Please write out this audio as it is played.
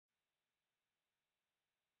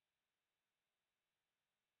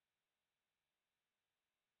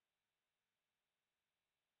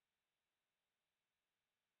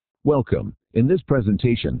Welcome. In this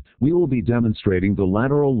presentation, we will be demonstrating the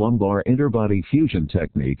lateral lumbar interbody fusion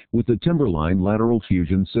technique with the Timberline Lateral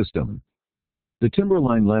Fusion System. The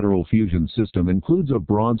Timberline Lateral Fusion System includes a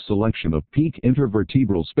broad selection of peak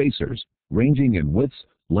intervertebral spacers, ranging in widths,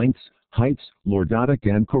 lengths, heights, lordotic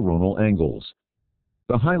and coronal angles.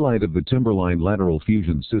 The highlight of the Timberline Lateral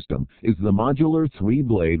Fusion System is the modular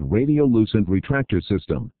 3-blade radiolucent retractor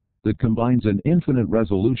system that combines an infinite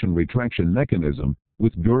resolution retraction mechanism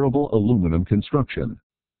with durable aluminum construction.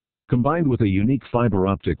 Combined with a unique fiber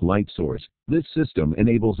optic light source, this system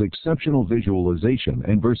enables exceptional visualization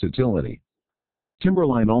and versatility.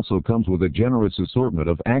 Timberline also comes with a generous assortment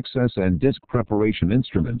of access and disc preparation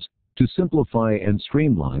instruments to simplify and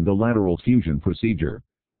streamline the lateral fusion procedure.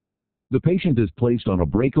 The patient is placed on a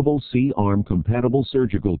breakable C-arm compatible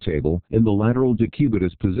surgical table in the lateral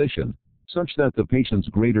decubitus position, such that the patient's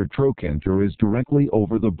greater trochanter is directly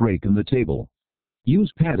over the break in the table.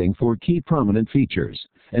 Use padding for key prominent features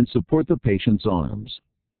and support the patient's arms.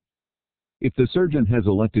 If the surgeon has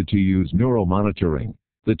elected to use neuromonitoring,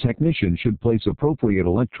 the technician should place appropriate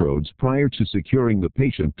electrodes prior to securing the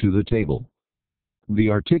patient to the table.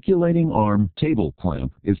 The articulating arm table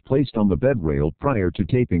clamp is placed on the bed rail prior to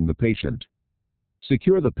taping the patient.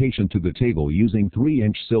 Secure the patient to the table using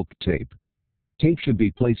 3-inch silk tape. Tape should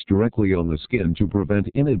be placed directly on the skin to prevent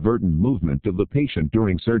inadvertent movement of the patient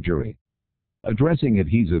during surgery. A dressing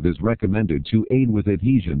adhesive is recommended to aid with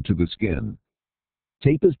adhesion to the skin.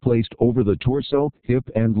 Tape is placed over the torso, hip,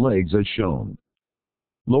 and legs as shown.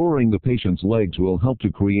 Lowering the patient's legs will help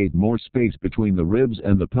to create more space between the ribs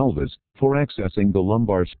and the pelvis for accessing the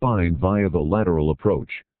lumbar spine via the lateral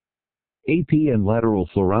approach. AP and lateral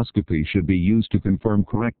fluoroscopy should be used to confirm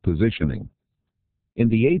correct positioning. In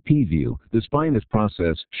the AP view, the spinous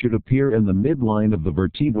process should appear in the midline of the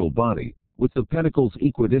vertebral body, with the pedicles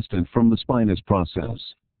equidistant from the spinous process.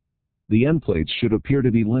 The end plates should appear to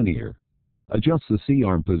be linear. Adjust the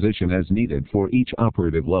C-arm position as needed for each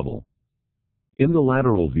operative level. In the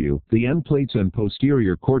lateral view, the end plates and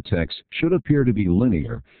posterior cortex should appear to be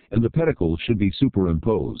linear, and the pedicles should be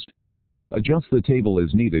superimposed. Adjust the table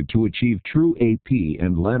as needed to achieve true AP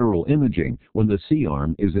and lateral imaging when the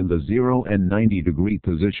C-arm is in the 0 and 90-degree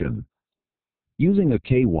position. Using a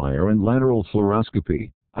K-wire and lateral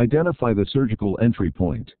fluoroscopy, identify the surgical entry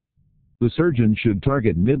point. The surgeon should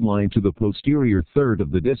target midline to the posterior third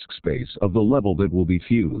of the disc space of the level that will be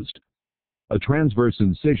fused. A transverse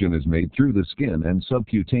incision is made through the skin and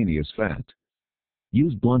subcutaneous fat.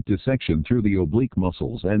 Use blunt dissection through the oblique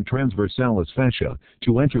muscles and transversalis fascia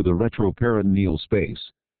to enter the retroperitoneal space.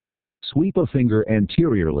 Sweep a finger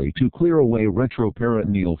anteriorly to clear away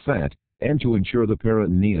retroperitoneal fat and to ensure the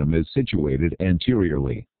peritoneum is situated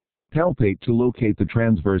anteriorly. Palpate to locate the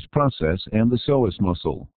transverse process and the psoas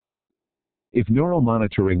muscle. If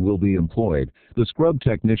neuromonitoring will be employed, the scrub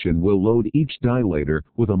technician will load each dilator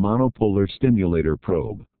with a monopolar stimulator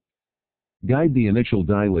probe. Guide the initial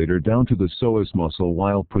dilator down to the psoas muscle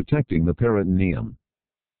while protecting the peritoneum.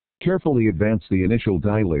 Carefully advance the initial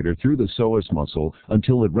dilator through the psoas muscle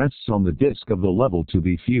until it rests on the disc of the level to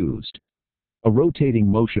be fused. A rotating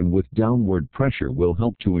motion with downward pressure will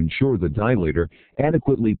help to ensure the dilator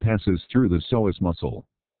adequately passes through the psoas muscle.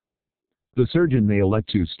 The surgeon may elect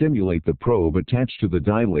to stimulate the probe attached to the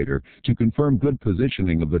dilator to confirm good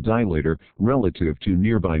positioning of the dilator relative to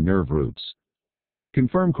nearby nerve roots.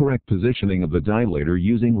 Confirm correct positioning of the dilator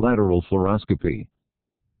using lateral fluoroscopy.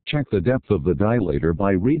 Check the depth of the dilator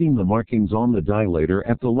by reading the markings on the dilator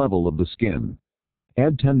at the level of the skin.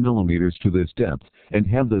 Add 10 mm to this depth and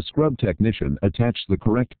have the scrub technician attach the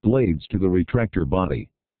correct blades to the retractor body.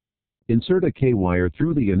 Insert a K-wire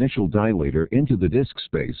through the initial dilator into the disc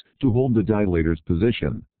space to hold the dilator's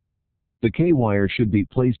position. The K-wire should be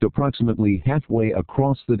placed approximately halfway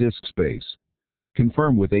across the disc space.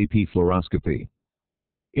 Confirm with AP fluoroscopy.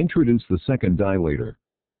 Introduce the second dilator.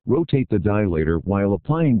 Rotate the dilator while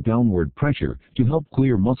applying downward pressure to help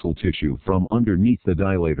clear muscle tissue from underneath the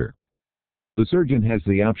dilator. The surgeon has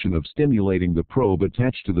the option of stimulating the probe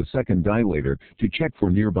attached to the second dilator to check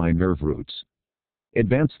for nearby nerve roots.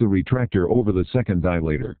 Advance the retractor over the second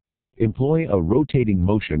dilator. Employ a rotating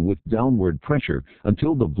motion with downward pressure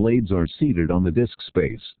until the blades are seated on the disc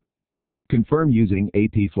space. Confirm using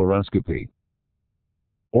AP fluoroscopy.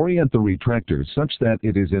 Orient the retractor such that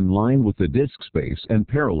it is in line with the disc space and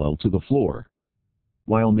parallel to the floor.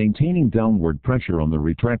 While maintaining downward pressure on the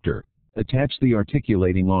retractor, attach the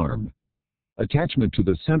articulating arm. Attachment to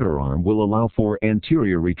the center arm will allow for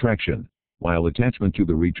anterior retraction, while attachment to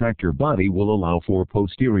the retractor body will allow for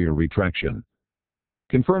posterior retraction.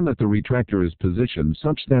 Confirm that the retractor is positioned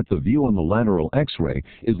such that the view on the lateral X-ray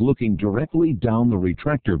is looking directly down the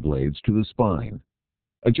retractor blades to the spine.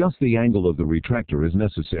 Adjust the angle of the retractor as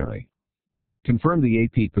necessary. Confirm the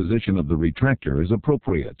AP position of the retractor is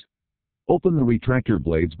appropriate. Open the retractor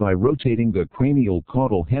blades by rotating the cranial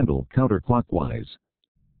caudal handle counterclockwise.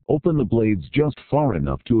 Open the blades just far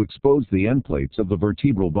enough to expose the end plates of the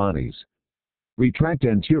vertebral bodies. Retract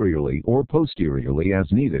anteriorly or posteriorly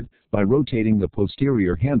as needed by rotating the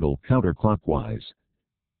posterior handle counterclockwise.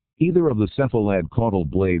 Either of the cephalad caudal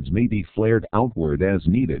blades may be flared outward as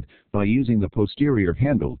needed by using the posterior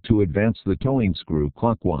handle to advance the towing screw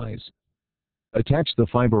clockwise. Attach the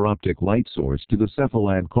fiber optic light source to the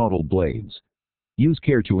cephalad caudal blades. Use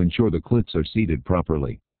care to ensure the clips are seated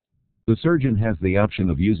properly. The surgeon has the option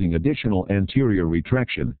of using additional anterior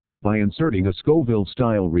retraction by inserting a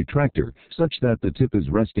Scoville-style retractor such that the tip is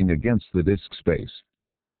resting against the disc space.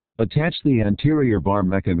 Attach the anterior bar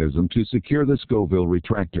mechanism to secure the Scoville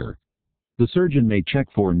retractor. The surgeon may check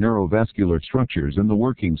for neurovascular structures in the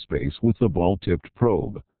working space with the ball-tipped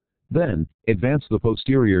probe. Then, advance the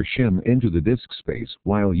posterior shim into the disc space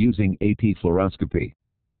while using AP fluoroscopy.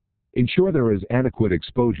 Ensure there is adequate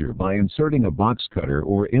exposure by inserting a box cutter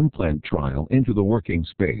or implant trial into the working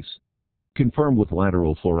space. Confirm with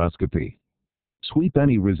lateral fluoroscopy. Sweep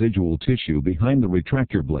any residual tissue behind the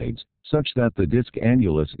retractor blades such that the disc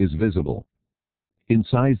annulus is visible.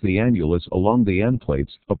 Incise the annulus along the end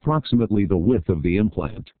plates approximately the width of the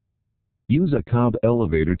implant. Use a Cobb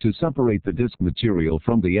elevator to separate the disc material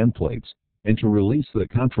from the end plates and to release the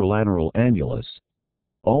contralateral annulus.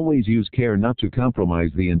 Always use care not to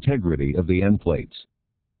compromise the integrity of the end plates.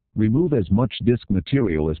 Remove as much disc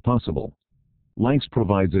material as possible. Lanx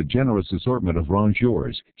provides a generous assortment of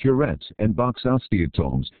rongeurs, curettes, and box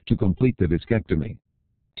osteotomes to complete the discectomy.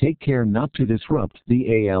 Take care not to disrupt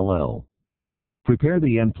the ALL. Prepare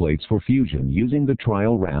the end plates for fusion using the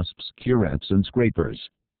trial rasps, curettes, and scrapers.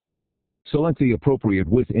 Select the appropriate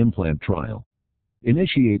width implant trial.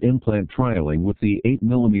 Initiate implant trialing with the 8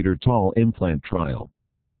 mm tall implant trial.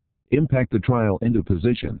 Impact the trial into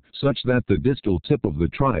position such that the distal tip of the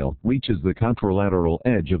trial reaches the contralateral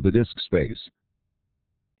edge of the disc space.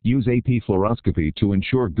 Use AP fluoroscopy to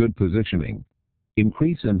ensure good positioning.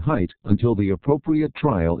 Increase in height until the appropriate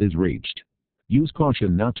trial is reached. Use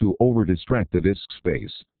caution not to over-distract the disc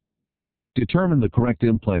space. Determine the correct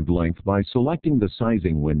implant length by selecting the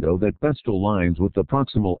sizing window that best aligns with the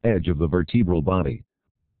proximal edge of the vertebral body.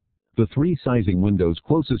 The three sizing windows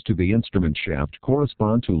closest to the instrument shaft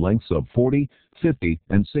correspond to lengths of 40, 50,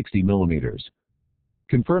 and 60 millimeters.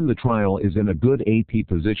 Confirm the trial is in a good AP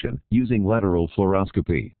position using lateral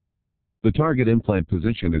fluoroscopy. The target implant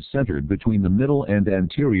position is centered between the middle and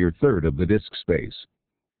anterior third of the disc space.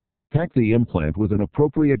 Pack the implant with an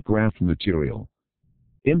appropriate graft material.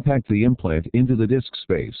 Impact the implant into the disc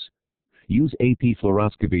space. Use AP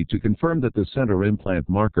fluoroscopy to confirm that the center implant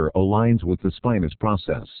marker aligns with the spinous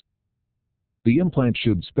process. The implant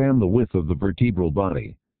should span the width of the vertebral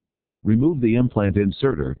body. Remove the implant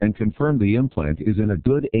inserter and confirm the implant is in a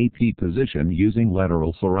good AP position using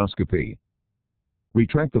lateral fluoroscopy.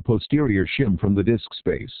 Retract the posterior shim from the disc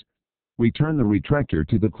space. Return the retractor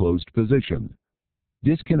to the closed position.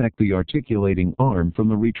 Disconnect the articulating arm from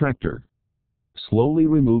the retractor. Slowly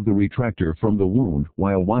remove the retractor from the wound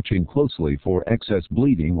while watching closely for excess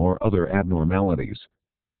bleeding or other abnormalities.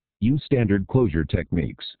 Use standard closure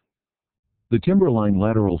techniques. The Timberline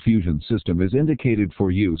Lateral Fusion System is indicated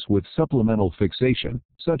for use with supplemental fixation,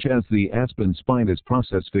 such as the Aspen Spinous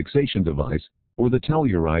Process Fixation Device or the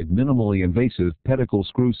Telluride Minimally Invasive Pedicle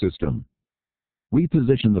Screw System.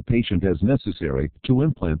 Reposition the patient as necessary to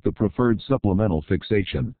implant the preferred supplemental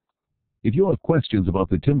fixation. If you have questions about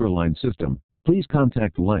the Timberline system, please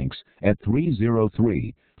contact Lanx at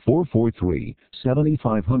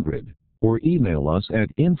 303-443-7500 or email us at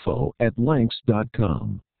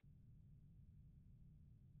info@lanx.com.